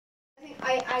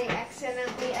I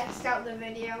accidentally X'd out the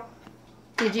video.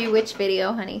 Did you? Which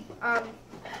video, honey? The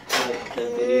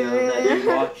video that you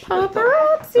watched.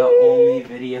 Paparazzi. The only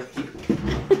video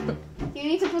You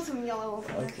need to put some yellow over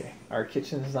there. Okay. Our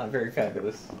kitchen is not very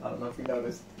fabulous. I don't know if you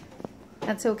noticed.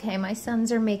 That's okay. My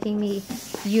sons are making me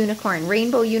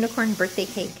rainbow unicorn birthday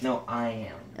cake. No, I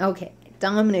am. Okay.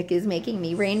 Dominic is making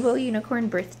me rainbow unicorn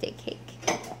birthday cake.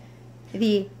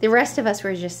 The rest of us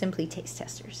were just simply taste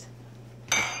testers.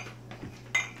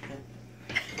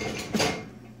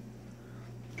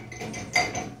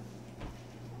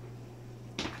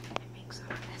 Make some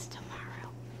of this tomorrow.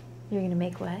 You're gonna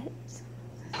make what? This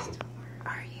tomorrow.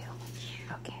 Are you?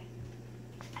 Yeah. Okay.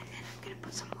 And then I'm gonna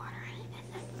put some water in it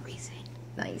and then freeze it.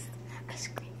 Nice. Ice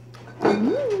cream. I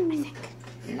think.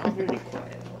 You're not very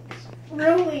quiet.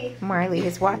 Really? Marley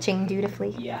is watching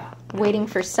dutifully. Yeah. Waiting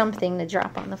for something to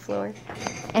drop on the floor.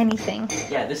 Anything.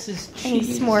 Yeah, this is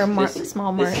cheese. Any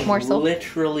small morsel.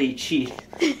 Literally cheese.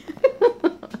 Hey,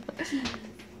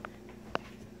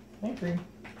 cream.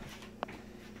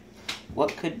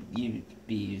 What could you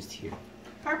be used here?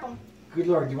 Purple. Good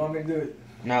Lord, do you want me to do it?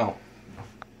 No.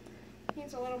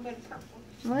 Needs a little bit of purple.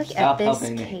 Look Stop at this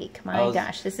helping me. cake. My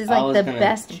gosh, this is I like was the gonna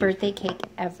best choose birthday cake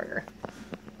ever.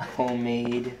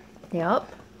 Homemade.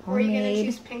 Yep. Or are you gonna Homemade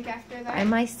choose pink after that? by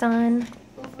my son.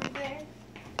 Over there.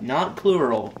 Not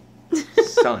plural.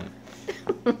 Son.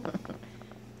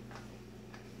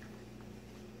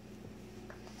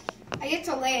 I get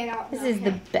to lay it out. This now, is the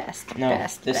okay? best, No,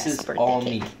 best, this best is birthday all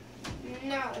cake. me.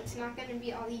 No, it's not gonna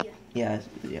be all you. Yes,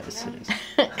 yes it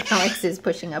is. Alex is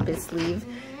pushing up his sleeve.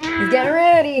 He's getting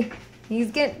ready.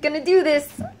 He's gonna do this.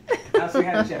 Now we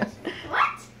had a chance.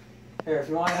 What? Here, if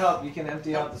you want to help, you can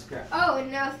empty out the scrap. Oh,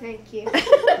 no, thank you.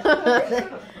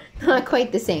 Not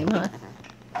quite the same, huh?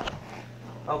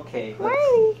 Okay.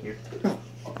 Marley. Here.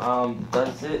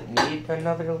 Does it need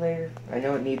another layer? I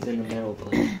know it needs in the middle,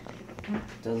 but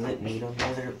does it need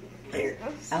another layer?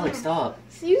 Alex, stop.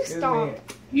 You Excuse stop. me.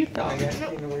 You I stop. guess,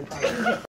 you know, we probably-